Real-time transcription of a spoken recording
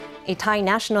A Thai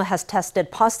national has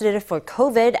tested positive for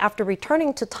COVID after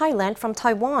returning to Thailand from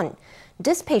Taiwan.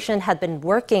 This patient had been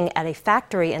working at a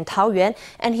factory in Taoyuan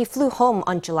and he flew home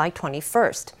on July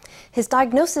 21st. His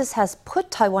diagnosis has put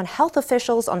Taiwan health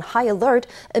officials on high alert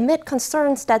amid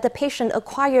concerns that the patient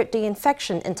acquired the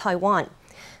infection in Taiwan.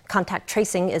 Contact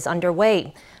tracing is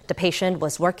underway. The patient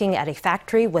was working at a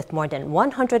factory with more than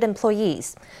 100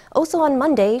 employees. Also on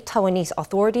Monday, Taiwanese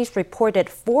authorities reported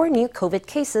 4 new COVID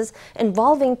cases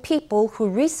involving people who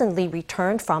recently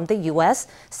returned from the U.S.,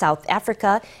 South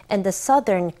Africa, and the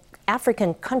southern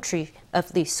African country of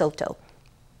Lesotho.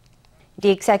 The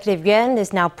Executive Yuan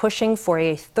is now pushing for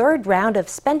a third round of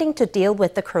spending to deal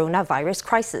with the coronavirus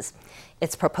crisis.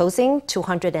 It's proposing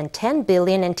 210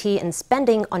 billion NT in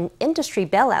spending on industry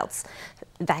bailouts,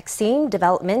 vaccine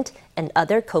development, and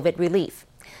other COVID relief.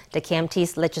 The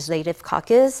KMT's Legislative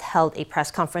Caucus held a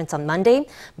press conference on Monday,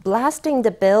 blasting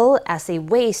the bill as a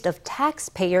waste of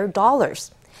taxpayer dollars.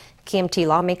 KMT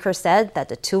lawmakers said that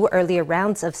the 2 earlier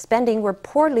rounds of spending were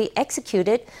poorly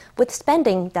executed, with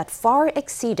spending that far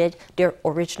exceeded their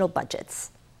original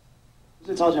budgets.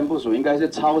 KMT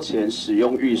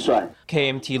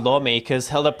lawmakers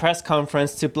held a press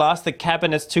conference to blast the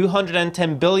cabinet's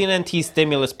 210 billion NT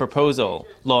stimulus proposal.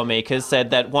 Lawmakers said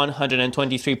that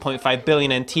 123.5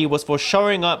 billion NT was for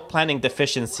shoring up planning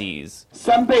deficiencies.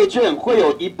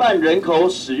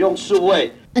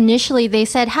 Initially, they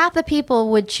said half the people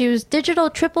would choose digital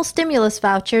triple stimulus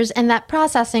vouchers and that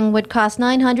processing would cost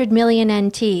 900 million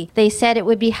NT. They said it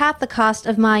would be half the cost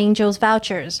of Ma Ying-jeou's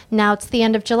vouchers. Now it's the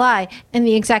end of July, and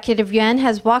the Executive Yuan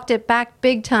has walked it back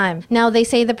big time. Now they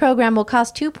say the program will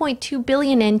cost 2.2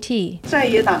 billion NT.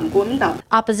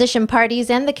 Opposition parties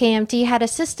and the KMT had a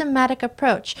systematic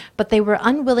approach, but they were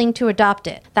unwilling to adopt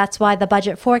it. That's why the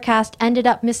budget forecast ended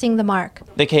up missing the mark.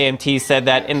 The KMT said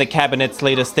that in the cabinet's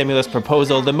latest stimulus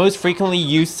proposal, the most frequently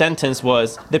used sentence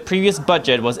was, "The previous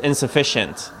budget was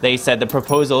insufficient." They said the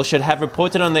proposal should have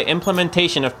reported on the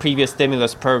implementation of previous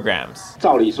stimulus programs.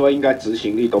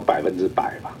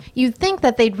 You'd think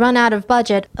that they'd run out of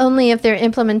budget only if their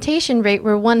implementation rate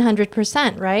were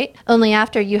 100%, right? Only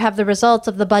after you have the results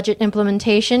of the budget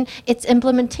implementation, its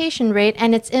implementation rate,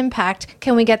 and its impact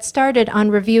can we get started on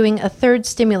reviewing a third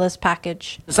stimulus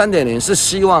package.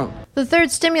 The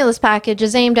third stimulus package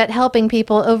is aimed at helping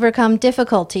people overcome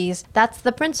difficulties. That's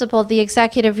the principle the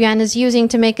Executive Yuan is using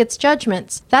to make its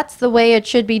judgments. That's the way it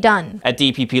should be done. A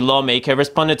DPP lawmaker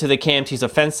responded to the KMT's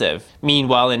offensive.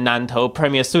 Meanwhile, in Nantou,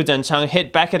 Premier Su Tseng-chang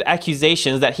hit back at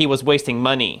accusations that he was wasting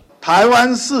money.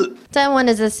 Taiwan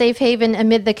is a safe haven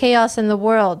amid the chaos in the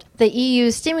world. The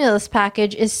EU's stimulus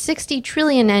package is 60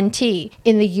 trillion NT.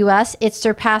 In the US, it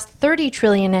surpassed 30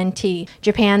 trillion NT.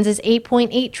 Japan's is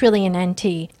 8.8 trillion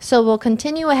NT. So we'll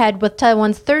continue ahead with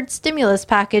Taiwan's third stimulus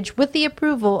package with the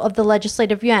approval of the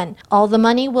Legislative Yuan. All the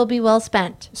money will be well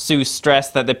spent. Su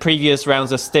stressed that the previous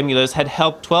rounds of stimulus had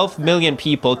helped 12 million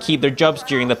people keep their jobs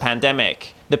during the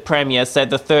pandemic. The Premier said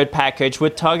the third package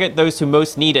would target those who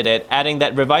most needed it, adding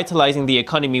that revitalizing the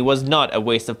economy was not a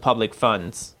waste of public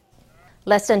funds.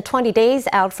 Less than 20 days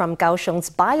out from Kaohsiung's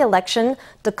by-election,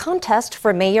 the contest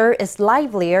for mayor is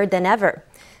livelier than ever.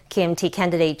 KMT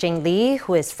candidate Jing Li,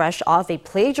 who is fresh off a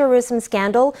plagiarism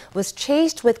scandal, was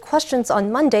chased with questions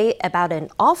on Monday about an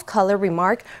off-color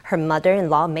remark her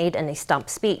mother-in-law made in a stump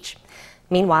speech.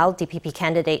 Meanwhile, DPP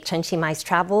candidate Chen Chi-mai's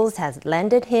travels has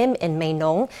landed him in Mae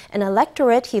Nong, an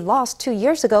electorate he lost 2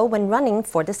 years ago when running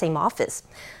for the same office.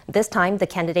 This time, the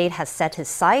candidate has set his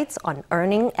sights on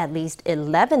earning at least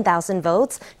 11,000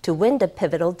 votes to win the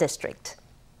pivotal district.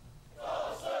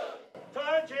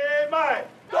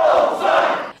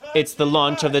 It's the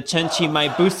launch of the Chen Chi-mai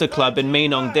Booster Club in Mae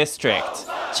Nong District.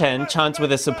 Chen chants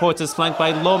with his supporters flanked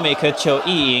by lawmaker Chiu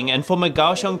Yi-ying and former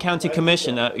Kaohsiung County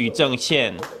Commissioner Yu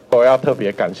Zhengxian.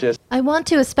 I want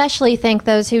to especially thank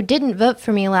those who didn't vote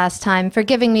for me last time for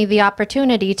giving me the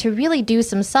opportunity to really do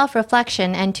some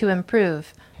self-reflection and to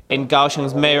improve. In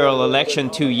Kaohsiung's mayoral election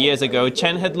 2 years ago,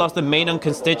 Chen had lost the Mae Nong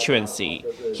constituency.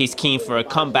 He's keen for a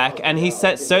comeback and he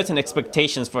set certain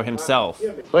expectations for himself.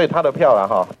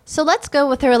 So let's go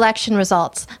with her election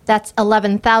results. That's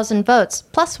 11,000 votes,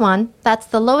 plus 1. That's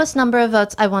the lowest number of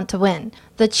votes I want to win.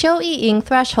 The Chiu Yi-ying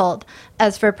threshold.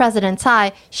 As for President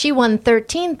Tsai, she won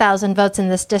 13,000 votes in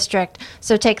this district.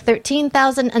 So take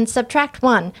 13,000 and subtract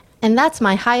 1, and that's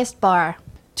my highest bar.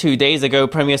 2 days ago,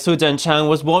 Premier Su Tseng-chang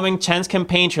was warming Chen's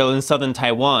campaign trail in southern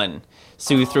Taiwan.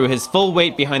 Su threw his full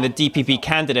weight behind the DPP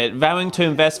candidate, vowing to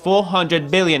invest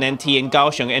 400 billion NT in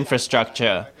Kaohsiung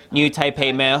infrastructure. New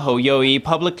Taipei Mayor Hou You-yi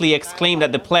publicly exclaimed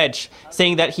at the pledge,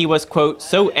 saying that he was, quote,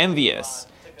 so envious.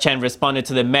 Chen responded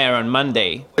to the mayor on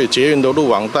Monday. In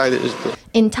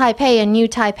Taipei and New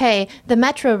Taipei, the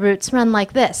metro routes run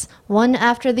like this, one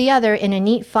after the other in a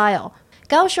neat file.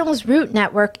 Kaohsiung's route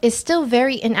network is still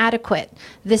very inadequate.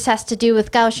 This has to do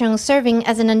with Kaohsiung serving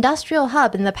as an industrial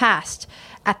hub in the past.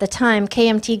 At the time,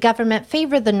 KMT government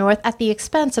favored the north at the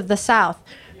expense of the south.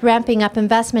 Ramping up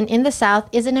investment in the south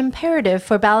is an imperative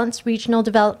for balanced regional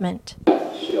development.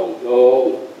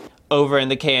 Over in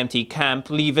the KMT camp,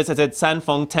 Li visited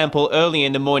Sanfeng Temple early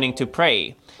in the morning to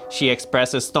pray. She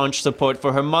expressed her staunch support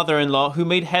for her mother-in-law, who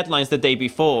made headlines the day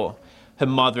before. Her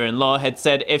mother-in-law had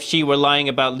said if she were lying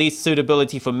about Li's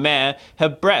suitability for mayor, her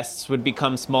breasts would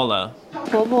become smaller.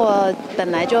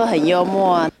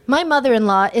 My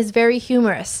mother-in-law is very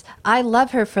humorous. I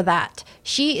love her for that.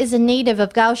 She is a native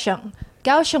of Kaohsiung.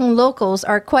 Kaohsiung locals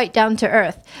are quite down to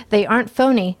earth. They aren't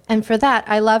phony, and for that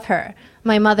I love her.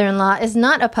 My mother-in-law is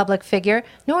not a public figure,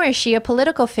 nor is she a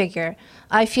political figure.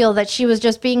 I feel that she was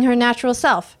just being her natural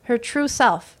self, her true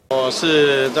self.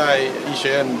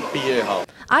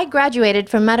 I graduated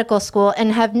from medical school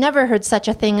and have never heard such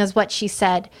a thing as what she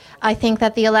said. I think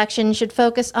that the election should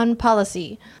focus on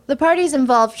policy. The parties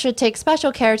involved should take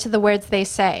special care to the words they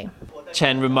say.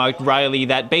 Chen remarked wryly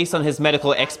that based on his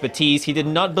medical expertise, he did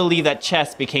not believe that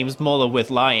chest became smaller with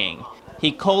lying.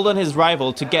 He called on his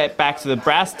rival to get back to the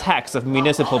brass tacks of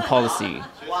municipal policy.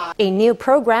 A new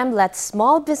program lets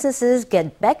small businesses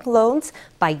get bank loans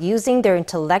by using their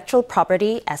intellectual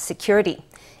property as security.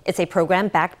 It's a program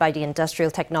backed by the Industrial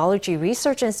Technology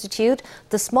Research Institute,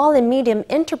 the Small and Medium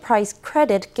Enterprise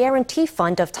Credit Guarantee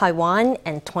Fund of Taiwan,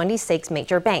 and 26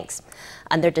 major banks.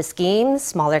 Under the scheme,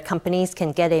 smaller companies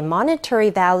can get a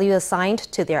monetary value assigned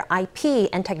to their IP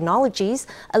and technologies,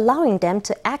 allowing them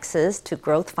to access to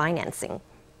growth financing.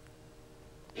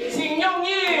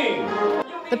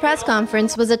 The press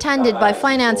conference was attended by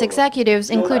finance executives,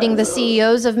 including the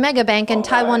CEOs of Megabank and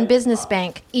Taiwan Business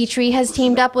Bank. ITRI has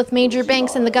teamed up with major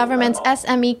banks and the government's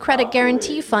SME Credit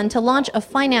Guarantee Fund to launch a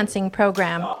financing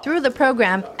program. Through the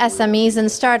program, SMEs and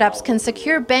startups can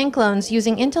secure bank loans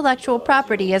using intellectual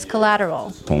property as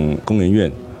collateral.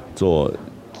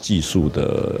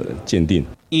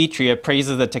 ITRI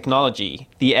appraises the technology.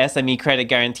 The SME Credit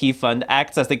Guarantee Fund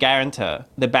acts as the guarantor.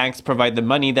 The banks provide the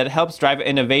money that helps drive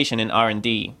innovation in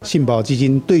R&D. If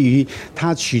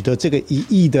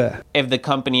the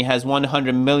company has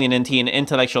 100 million NT in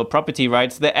intellectual property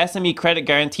rights, the SME Credit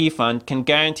Guarantee Fund can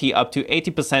guarantee up to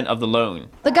 80% of the loan.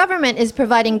 The government is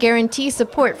providing guarantee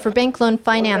support for bank loan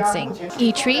financing.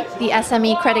 ITRI, the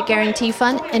SME Credit Guarantee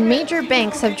Fund, and major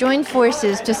banks have joined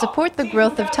forces to support the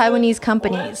growth of Taiwanese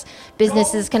companies.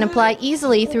 Businesses can apply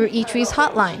easily through ITRI's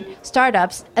hotline.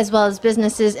 Startups, as well as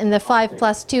businesses in the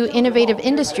 5+2 innovative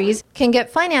industries, can get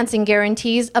financing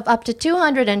guarantees of up to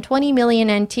 220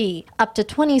 million NT. Up to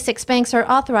 26 banks are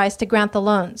authorized to grant the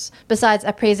loans. Besides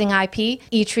appraising IP,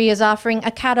 ITRI is offering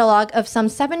a catalog of some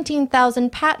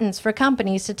 17,000 patents for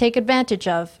companies to take advantage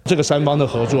of.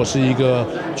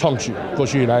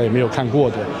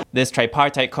 This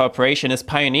tripartite cooperation is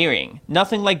pioneering.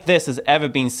 Nothing like this has ever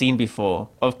been seen before.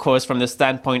 Of course, from the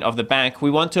standpoint of the bank, we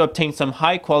want to obtain some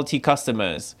high-quality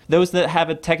customers, those that have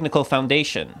a technical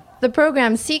foundation. The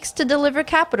program seeks to deliver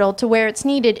capital to where it's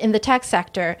needed in the tech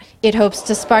sector. It hopes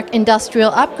to spark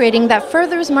industrial upgrading that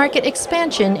furthers market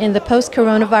expansion in the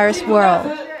post-coronavirus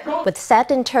world. With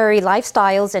sedentary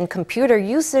lifestyles and computer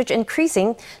usage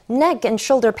increasing, neck and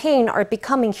shoulder pain are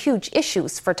becoming huge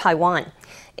issues for Taiwan.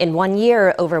 In 1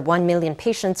 year, over 1 million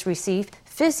patients received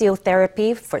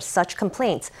physiotherapy for such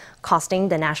complaints, costing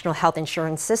the national health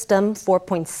insurance system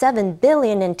 4.7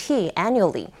 billion NT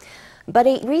annually. But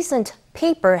a recent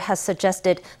paper has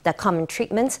suggested that common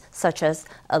treatments such as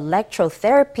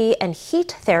electrotherapy and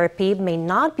heat therapy may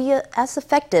not be as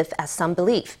effective as some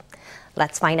believe.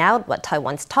 Let's find out what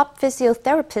Taiwan's top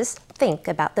physiotherapists think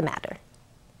about the matter.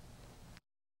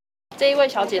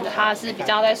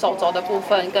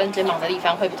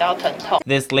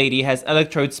 This lady has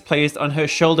electrodes placed on her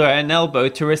shoulder and elbow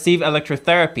to receive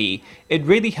electrotherapy. It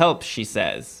really helps, she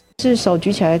says. It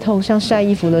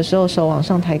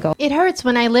hurts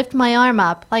when I lift my arm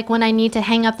up, like when I need to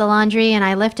hang up the laundry and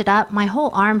I lift it up, my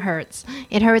whole arm hurts.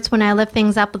 It hurts when I lift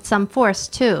things up with some force,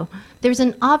 too. There's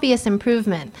an obvious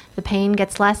improvement. The pain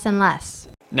gets less and less.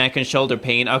 Neck and shoulder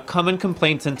pain are common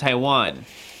complaints in Taiwan.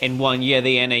 In 1 year,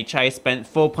 the NHI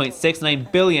spent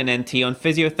 4.69 billion NT on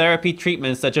physiotherapy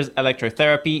treatments such as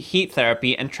electrotherapy, heat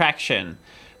therapy, and traction.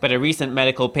 But a recent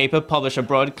medical paper published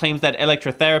abroad claims that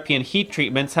electrotherapy and heat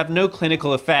treatments have no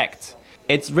clinical effect.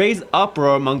 It's raised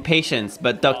uproar among patients,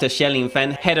 but Dr. Xian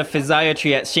Lingfen, head of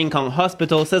physiatry at Xing Kong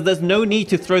Hospital, says there's no need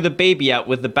to throw the baby out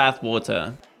with the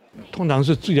bathwater. They're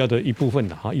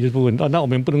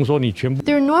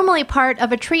normally part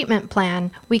of a treatment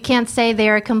plan. We can't say they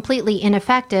are completely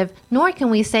ineffective, nor can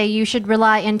we say you should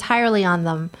rely entirely on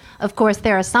them. Of course,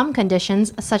 there are some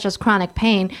conditions, such as chronic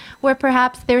pain, where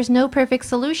perhaps there's no perfect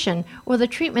solution, or the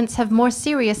treatments have more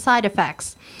serious side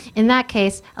effects. In that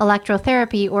case,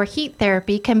 electrotherapy or heat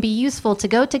therapy can be useful to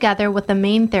go together with the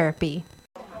main therapy.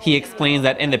 He explains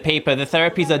that in the paper, the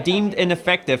therapies are deemed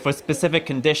ineffective for specific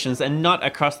conditions and not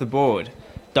across the board.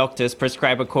 Doctors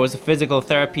prescribe a course of physical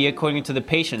therapy according to the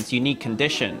patient's unique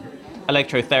condition.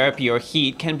 Electrotherapy or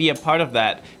heat can be a part of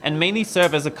that and mainly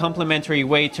serve as a complementary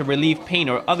way to relieve pain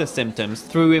or other symptoms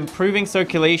through improving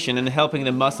circulation and helping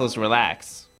the muscles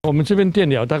relax. We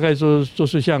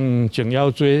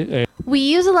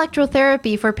use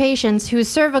electrotherapy for patients whose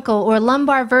cervical or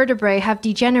lumbar vertebrae have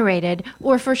degenerated,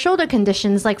 or for shoulder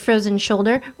conditions like frozen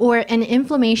shoulder or an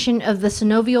inflammation of the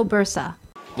synovial bursa.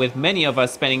 With many of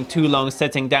us spending too long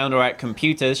sitting down or at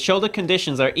computers, shoulder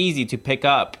conditions are easy to pick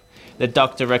up. The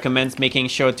doctor recommends making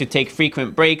sure to take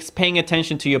frequent breaks, paying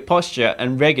attention to your posture,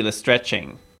 and regular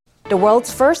stretching. The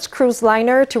world's first cruise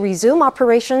liner to resume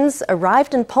operations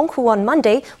arrived in Penghu on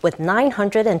Monday with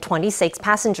 926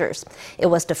 passengers. It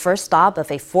was the first stop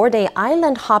of a 4-day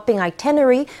island-hopping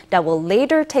itinerary that will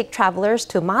later take travelers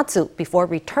to Matsu before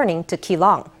returning to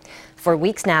Keelung. For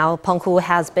weeks now, Penghu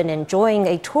has been enjoying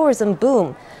a tourism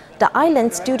boom. The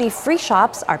island's duty-free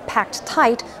shops are packed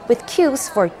tight with queues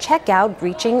for checkout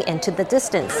reaching into the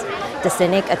distance. The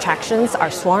scenic attractions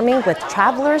are swarming with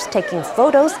travelers taking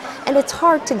photos, and it's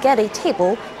hard to get a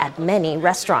table at many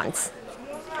restaurants.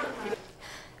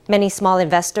 Many small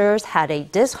investors had a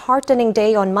disheartening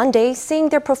day on Monday, seeing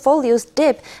their portfolios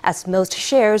dip as most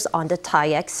shares on the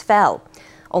TAIEX fell.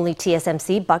 Only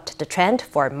TSMC bucked the trend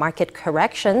for market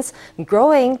corrections,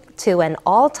 growing to an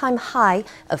all-time high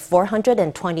of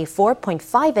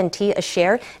 424.5 NT a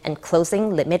share and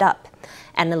closing limit up.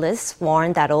 Analysts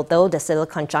warn that although the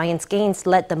silicon giant's gains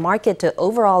led the market to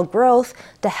overall growth,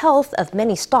 the health of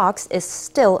many stocks is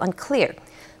still unclear.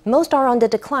 Most are on the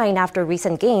decline after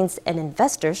recent gains, and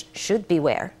investors should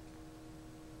beware.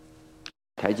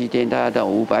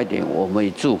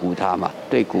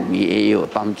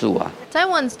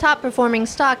 Taiwan's top-performing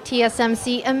stock,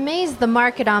 TSMC, amazed the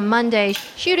market on Monday,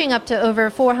 shooting up to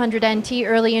over 400 NT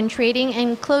early in trading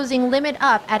and closing limit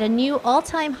up at a new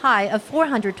all-time high of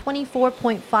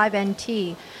 424.5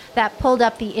 NT. That pulled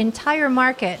up the entire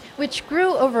market, which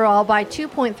grew overall by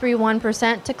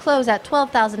 2.31% to close at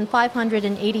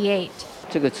 12,588.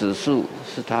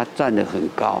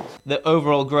 The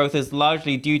overall growth is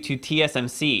largely due to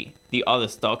TSMC. The other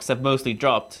stocks have mostly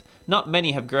dropped. Not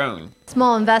many have grown.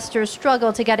 Small investors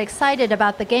struggle to get excited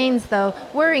about the gains, though,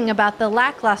 worrying about the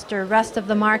lackluster rest of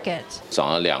the market.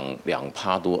 The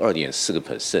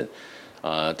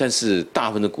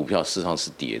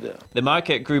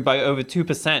market grew by over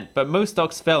 2%, but most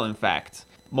stocks fell, in fact.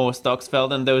 More stocks fell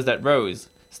than those that rose.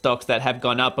 Stocks that have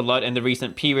gone up a lot in the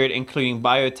recent period, including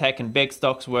biotech and big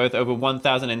stocks worth over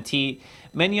 1,000 NT,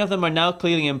 many of them are now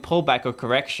clearly in pullback or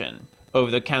correction.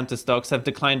 Over-the-counter stocks have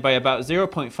declined by about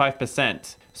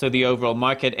 0.5%, so the overall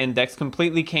market index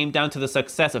completely came down to the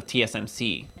success of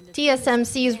TSMC.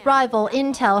 TSMC's rival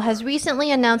Intel has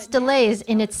recently announced delays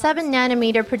in its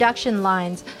 7-nanometer production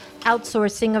lines.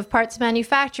 Outsourcing of parts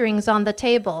manufacturing is on the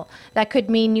table. That could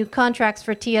mean new contracts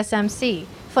for TSMC.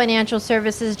 Financial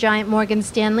services giant Morgan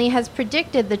Stanley has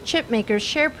predicted the chipmaker's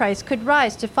share price could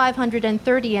rise to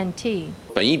 530 NT.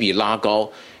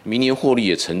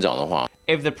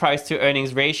 If the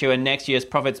price-to-earnings ratio and next year's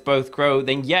profits both grow,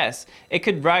 then yes, it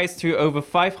could rise to over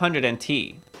 500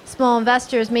 NT. Small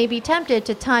investors may be tempted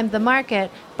to time the market,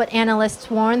 but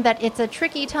analysts warn that it's a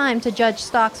tricky time to judge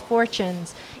stocks'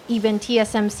 fortunes. Even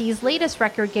TSMC's latest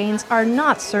record gains are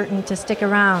not certain to stick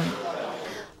around.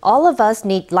 All of us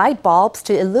need light bulbs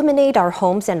to illuminate our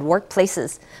homes and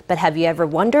workplaces. But have you ever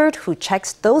wondered who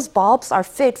checks those bulbs are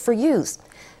fit for use?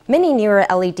 Many newer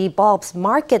LED bulbs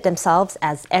market themselves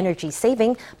as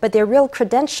energy-saving, but their real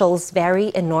credentials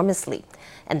vary enormously.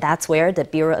 And that's where the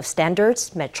Bureau of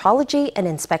Standards, Metrology, and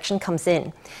Inspection comes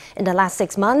in. In the last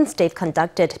 6 months, they've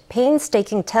conducted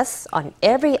painstaking tests on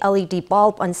every LED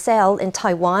bulb on sale in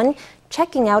Taiwan,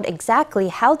 checking out exactly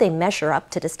how they measure up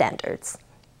to the standards.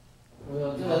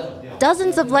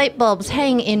 Dozens of light bulbs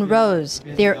hang in rows.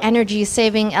 They're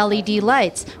energy-saving LED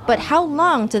lights, but how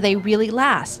long do they really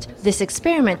last? This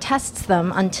experiment tests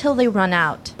them until they run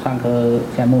out.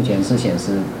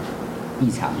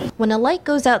 When a light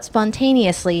goes out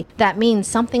spontaneously, that means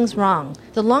something's wrong.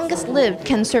 The longest lived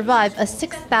can survive a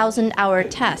 6,000-hour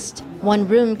test. One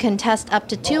room can test up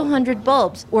to 200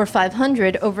 bulbs, or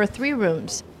 500 over 3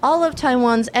 rooms. All of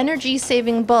Taiwan's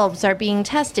energy-saving bulbs are being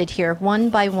tested here one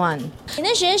by one. In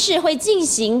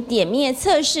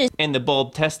the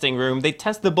bulb testing room, they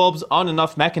test the bulb's on and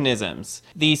off mechanisms.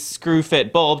 These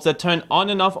screw-fit bulbs are turned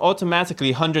on and off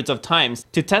automatically hundreds of times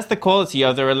to test the quality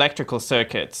of their electrical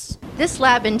circuits. This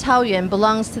lab in Taoyuan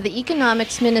belongs to the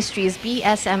Economics Ministry's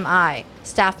BSMI.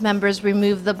 Staff members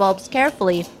remove the bulbs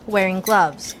carefully, wearing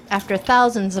gloves. After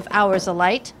thousands of hours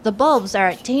alight, the bulbs are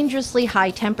at dangerously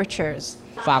high temperatures.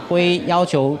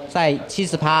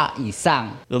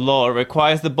 The law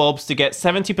requires the bulbs to get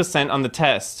 70% on the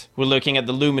test. We're looking at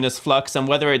the luminous flux and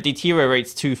whether it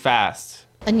deteriorates too fast.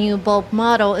 A new bulb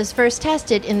model is first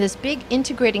tested in this big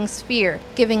integrating sphere,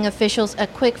 giving officials a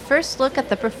quick first look at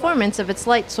the performance of its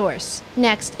light source.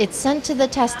 Next, it's sent to the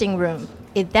testing room.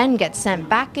 It then gets sent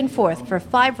back and forth for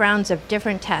 5 rounds of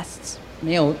different tests.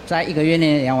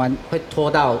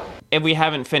 If we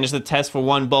haven't finished the test for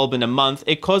one bulb in a month,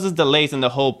 it causes delays in the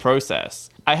whole process.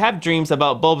 I have dreams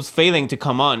about bulbs failing to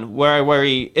come on, where I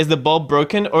worry, is the bulb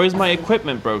broken or is my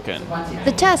equipment broken?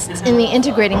 The tests in the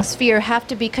integrating sphere have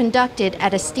to be conducted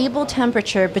at a stable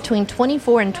temperature between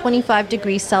 24 and 25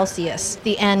 degrees Celsius.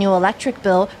 The annual electric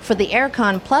bill for the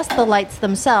aircon plus the lights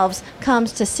themselves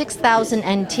comes to 6,000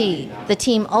 NT. The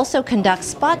team also conducts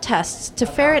spot tests to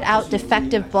ferret out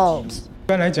defective bulbs.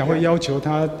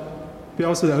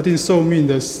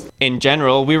 In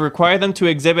general, we require them to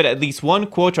exhibit at least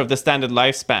 1/4 of the standard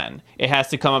lifespan. It has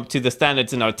to come up to the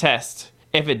standards in our test.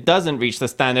 If it doesn't reach the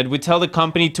standard, we tell the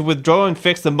company to withdraw and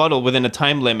fix the model within a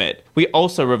time limit. We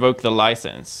also revoke the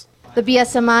license. The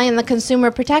BSMI and the Consumer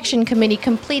Protection Committee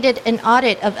completed an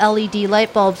audit of LED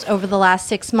light bulbs over the last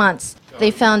 6 months.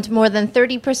 They found more than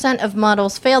 30% of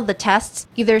models failed the tests,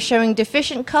 either showing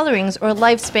deficient colorings or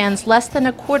lifespans less than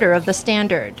 1/4 of the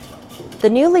standard. The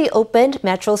newly opened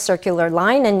Metro Circular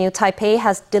Line in New Taipei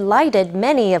has delighted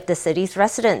many of the city's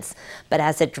residents. But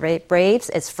as it braves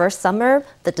its first summer,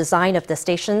 the design of the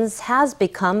stations has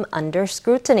become under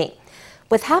scrutiny.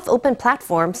 With half-open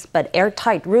platforms but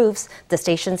airtight roofs, the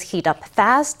stations heat up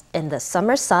fast in the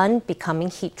summer sun, becoming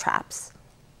heat traps.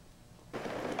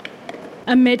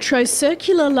 A Metro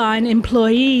Circular Line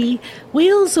employee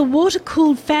wheels a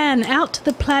water-cooled fan out to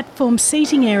the platform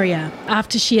seating area.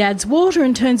 After she adds water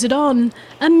and turns it on,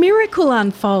 a miracle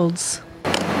unfolds.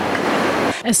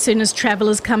 As soon as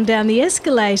travellers come down the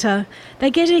escalator,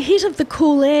 they get a hit of the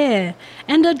cool air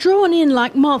and are drawn in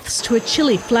like moths to a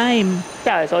chilly flame.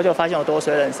 I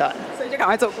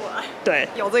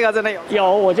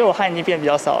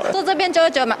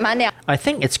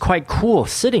think it's quite cool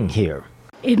sitting here.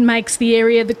 It makes the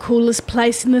area the coolest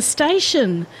place in the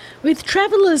station, with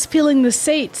travellers filling the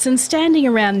seats and standing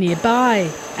around nearby.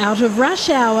 Out of rush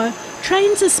hour,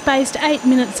 trains are spaced 8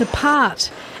 minutes apart,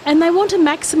 and they want to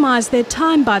maximise their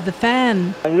time by the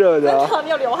fan.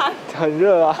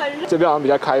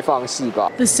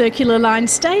 The Circular Line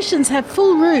stations have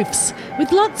full roofs,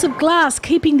 with lots of glass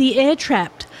keeping the air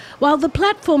trapped, while the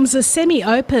platforms are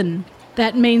semi-open.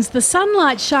 That means the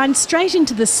sunlight shines straight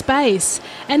into the space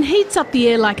and heats up the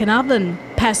air like an oven.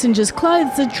 Passengers'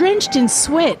 clothes are drenched in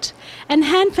sweat and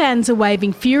hand fans are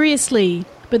waving furiously.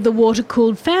 But the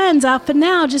water-cooled fans are for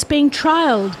now just being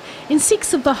trialled in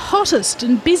 6 of the hottest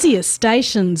and busiest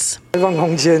stations. As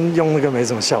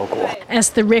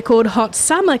the record hot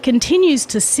summer continues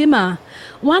to simmer,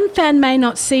 one fan may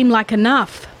not seem like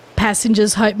enough.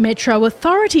 Passengers hope Metro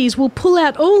authorities will pull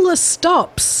out all the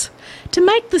stops to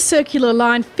make the Circular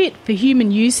Line fit for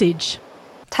human usage.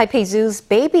 Taipei Zoo's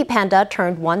baby panda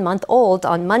turned 1 month old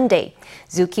on Monday.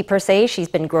 Zookeepers say she's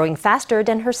been growing faster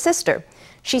than her sister.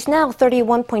 She's now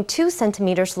 31.2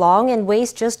 centimeters long and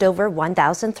weighs just over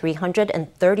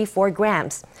 1,334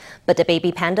 grams. But the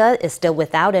baby panda is still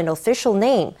without an official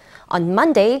name. On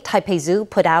Monday, Taipei Zoo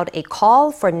put out a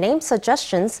call for name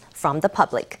suggestions from the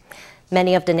public.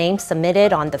 Many of the names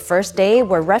submitted on the first day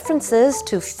were references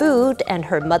to food and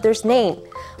her mother's name.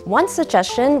 One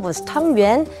suggestion was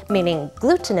tangyuan, meaning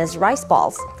glutinous rice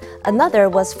balls. Another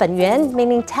was fenyuan,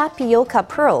 meaning tapioca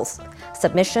pearls.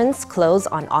 Submissions close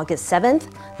on August 7th.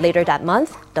 Later that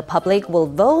month, the public will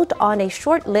vote on a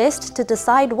short list to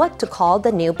decide what to call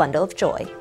the new bundle of joy.